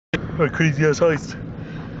a crazy ass heist.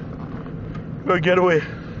 Or getaway.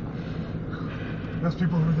 There's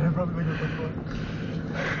people over there probably thinking, what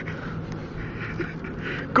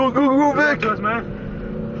the fuck? Go, Vic! Talk to us, man.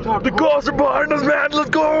 The cars are behind us, man! Let's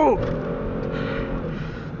go!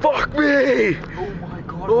 Fuck me!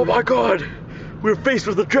 Oh my god! We're faced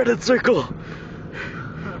with the dreaded circle!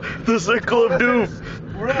 The circle of doom!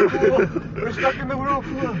 We're in a pool! We're stuck in the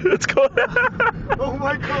whirlpool! Let's go! Oh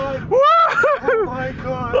my god! Woo! Oh my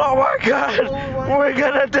god! Oh my god! Oh my We're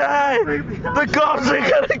gonna die! The cops are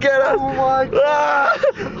gonna get us! Oh my god! Ah!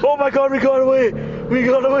 Oh my god, we got away! We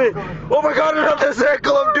got away! Oh my god, another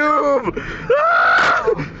circle of doom! Ah!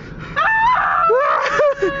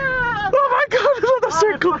 Oh my god, another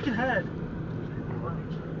circle! Fucking head!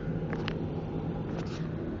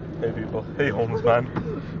 Hey people, hey homeless man.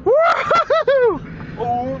 Woo!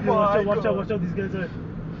 Oh my watch god! out, these guys are.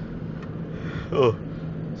 Oh,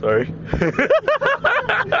 sorry.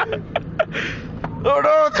 Oh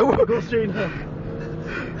no! Go straight in hell.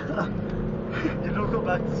 You don't go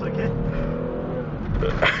back this way, okay?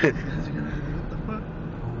 Oh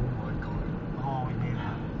my god. Oh, we made it.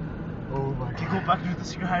 Oh my god. Okay, go back to the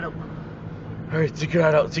secret hideout. Alright, secret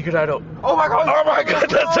hideout, secret hideout. Oh my god! Oh my god,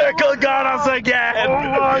 the circle got us again! Oh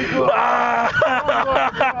my god!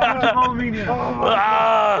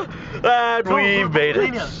 Ah, and we made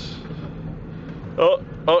it. Oh,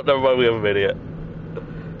 never mind, we haven't made it yet.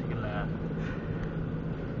 Take a laugh.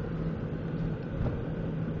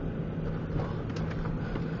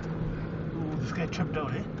 Ooh, this guy tripped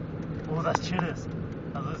out, eh? Oh, that's Chittis.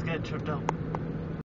 Oh, this guy tripped out.